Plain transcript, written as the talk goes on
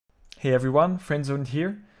Hey everyone, friendzoned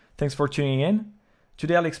here. Thanks for tuning in.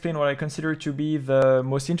 Today I'll explain what I consider to be the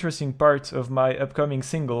most interesting part of my upcoming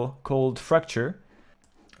single called Fracture.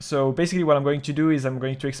 So basically what I'm going to do is I'm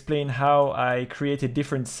going to explain how I created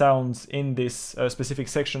different sounds in this specific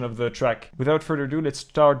section of the track. Without further ado, let's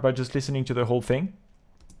start by just listening to the whole thing.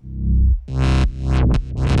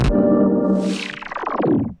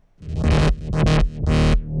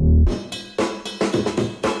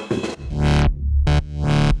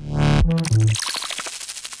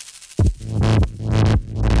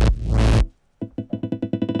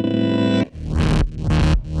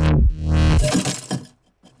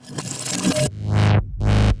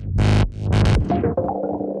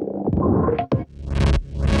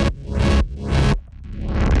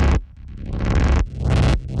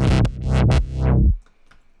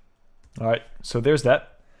 Alright, so there's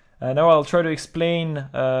that. Now I'll try to explain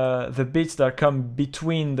the bits that come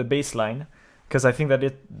between the bass line, because I think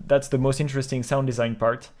that that's the most interesting sound design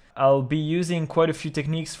part. I'll be using quite a few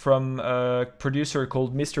techniques from a producer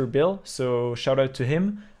called Mr. Bill, so shout out to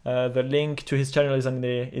him. The link to his channel is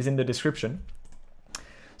in the description.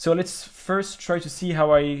 So let's first try to see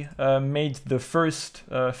how I made the first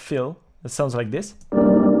fill. That sounds like this.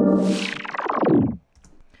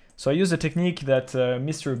 So I use a technique that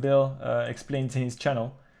Mr. Bill explains in his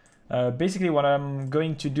channel. Basically what I'm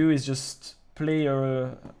going to do is just play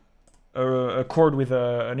a chord with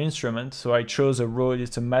an instrument. So I chose a Rode,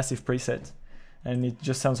 it's a massive preset, and it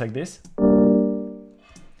just sounds like this.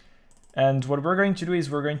 And what we're going to do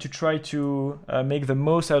is we're going to try to make the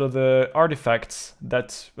most out of the artifacts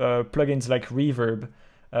that plugins like Reverb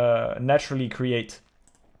naturally create.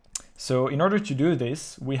 So in order to do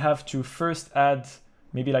this, we have to first add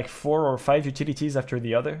maybe like 4 or 5 utilities after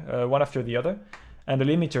the other, one after the other, and a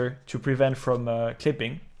limiter to prevent from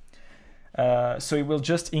clipping. So it will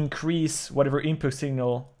just increase whatever input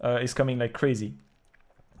signal is coming like crazy.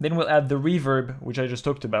 Then we'll add the reverb, which I just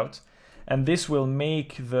talked about, and this will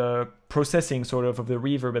make the processing sort of the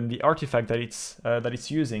reverb and the artifact that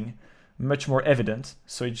it's using much more evident.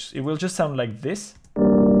 So it will just sound like this.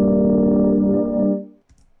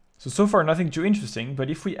 So far nothing too interesting, but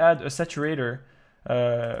if we add a saturator,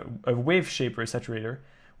 a wave shaper saturator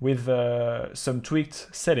with some tweaked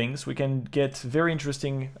settings, we can get very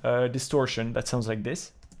interesting distortion that sounds like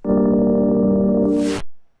this.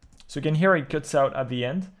 So you can hear it cuts out at the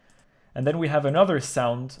end, and then we have another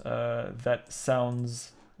sound that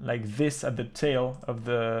sounds like this at the tail of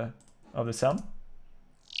the sound.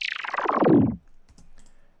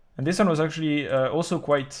 And this one was actually also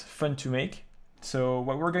quite fun to make. So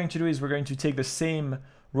what we're going to do is we're going to take the same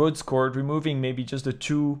Rhodes chord, removing maybe just the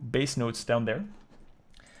 2 bass notes down there.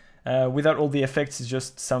 Without all the effects, it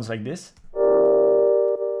just sounds like this.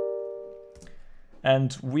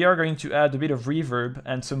 And we are going to add a bit of reverb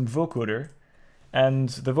and some vocoder. And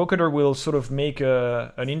the vocoder will sort of make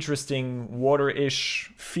an interesting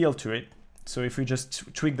water-ish feel to it. So if we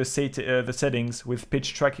just tweak the settings with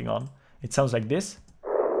pitch tracking on, it sounds like this.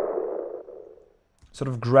 Sort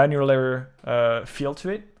of granular feel to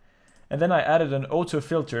it. And then I added an auto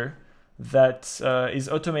filter that is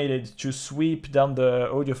automated to sweep down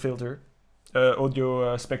the audio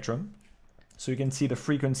spectrum. So you can see the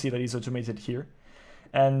frequency that is automated here.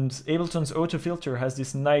 And Ableton's auto filter has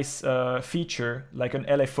this nice feature like an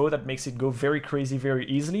LFO that makes it go very crazy very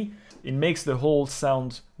easily. It makes the whole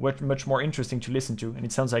sound much more interesting to listen to, and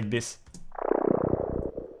it sounds like this.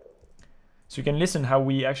 So you can listen how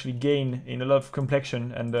we actually gain in a lot of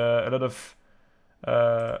complexion and a lot of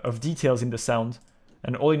details in the sound,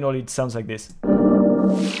 and all in all it sounds like this.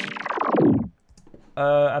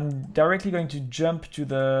 I'm directly going to jump to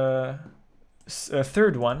the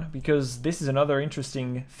third one, because this is another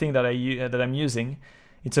interesting thing that I'm using.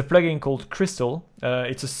 It's a plugin called Crystal.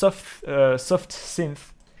 It's a soft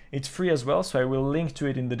synth. It's free as well, so I will link to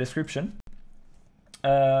it in the description.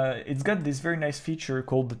 It's got this very nice feature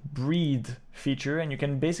called breed feature, and you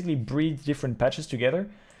can basically breed different patches together.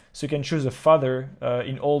 So you can choose a father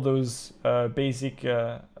in all those basic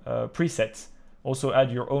presets. Also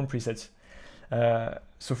add your own presets.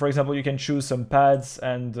 So for example, you can choose some pads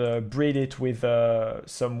and breed it with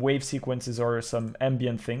some wave sequences or some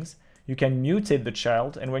ambient things. You can mutate the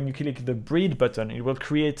child, and when you click the breed button, it will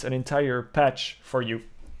create an entire patch for you.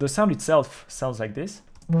 The sound itself sounds like this.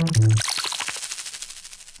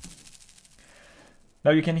 Now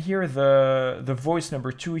you can hear the voice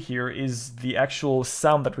number 2 here is the actual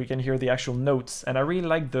sound that we can hear, the actual notes, and I really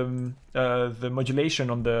like the modulation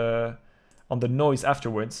on the noise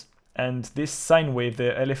afterwards. And this sine wave,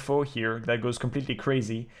 the LFO here, that goes completely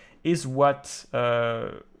crazy, is what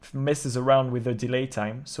messes around with the delay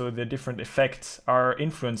time. So the different effects are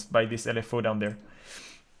influenced by this LFO down there.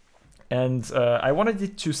 And I wanted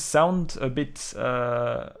it to sound a bit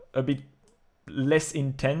less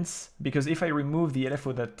intense, because if I remove the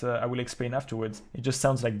LFO that I will explain afterwards, it just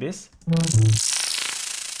sounds like this.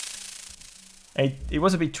 It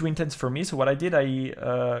was a bit too intense for me, so what I did,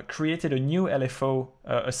 I created a new LFO,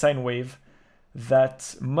 a sine wave,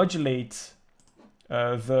 that modulates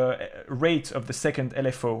the rate of the second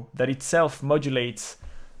LFO, that itself modulates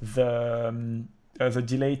the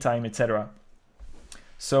delay time, etc.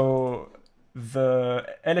 So the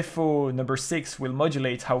LFO number 6 will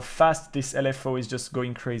modulate how fast this LFO is just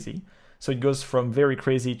going crazy. So it goes from very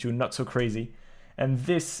crazy to not so crazy. And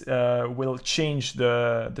this will change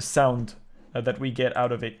the sound that we get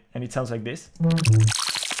out of it. And it sounds like this.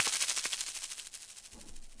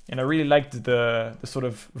 And I really liked the sort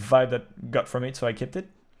of vibe that got from it, so I kept it.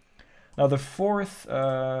 Now the fourth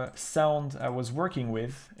sound I was working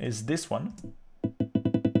with is this one.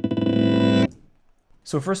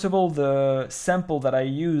 So first of all, the sample that I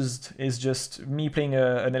used is just me playing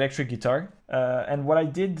an electric guitar. And what I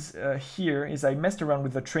did here is I messed around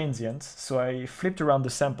with the transient. So I flipped around the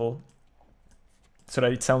sample so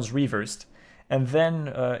that it sounds reversed. And then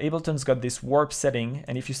Ableton's got this warp setting,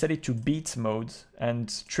 and if you set it to beat mode and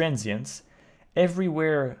transients,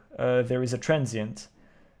 everywhere there is a transient,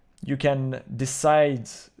 you can decide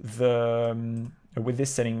with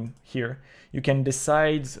this setting here, you can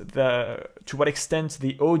decide to what extent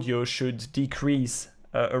the audio should decrease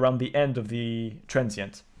around the end of the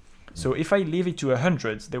transient. So if I leave it to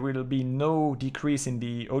 100, there will be no decrease in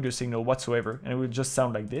the audio signal whatsoever, and it will just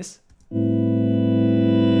sound like this.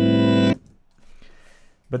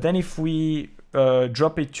 But then if we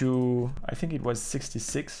drop it to, I think it was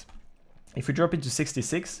 66. If we drop it to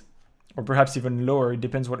 66, or perhaps even lower, it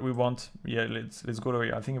depends what we want. Yeah, let's go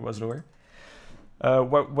lower. I think it was lower.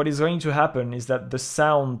 What is going to happen is that the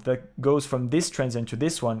sound that goes from this transient to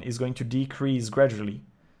this one is going to decrease gradually.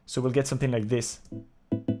 So we'll get something like this.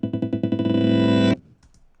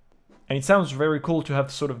 And it sounds very cool to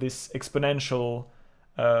have sort of this exponential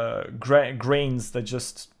grains that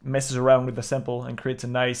just messes around with the sample and creates a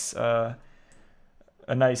nice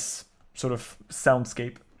sort of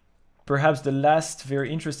soundscape. Perhaps the last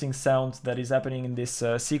very interesting sound that is happening in this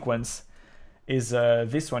sequence is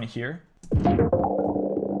this one here.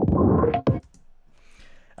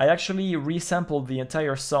 I actually resampled the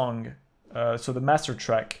entire song, so the master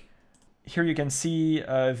track. Here you can see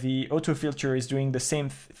the auto filter is doing the same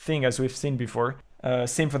thing as we've seen before.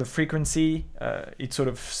 Same for the frequency. It sort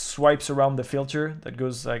of swipes around the filter that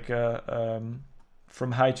goes like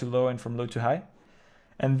from high to low and from low to high.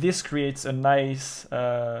 And this creates a nice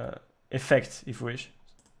effect, if you wish.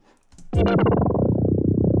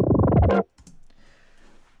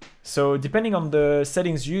 So depending on the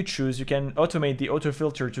settings you choose, you can automate the auto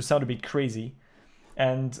filter to sound a bit crazy.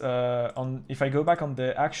 And if I go back on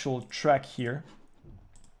the actual track here,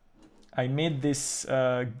 I made this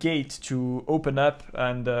gate to open up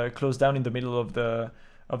and close down in the middle of the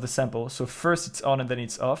sample. So first it's on and then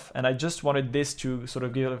it's off, and I just wanted this to sort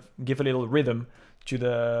of give a little rhythm to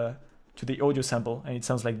the audio sample, and it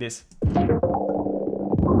sounds like this.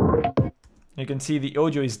 You can see the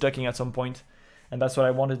audio is ducking at some point, and that's what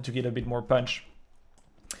I wanted to get a bit more punch.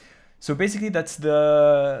 So basically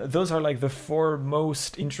those are like the 4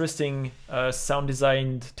 most interesting sound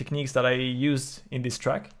design techniques that I used in this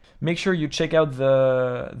track. Make sure you check out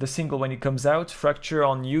the single when it comes out, Fracture,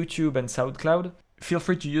 on YouTube and SoundCloud. Feel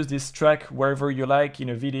free to use this track wherever you like, in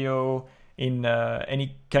a video, in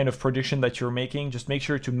any kind of production that you're making. Just make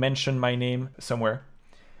sure to mention my name somewhere.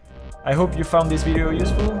 I hope you found this video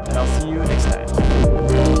useful, and I'll see you next time.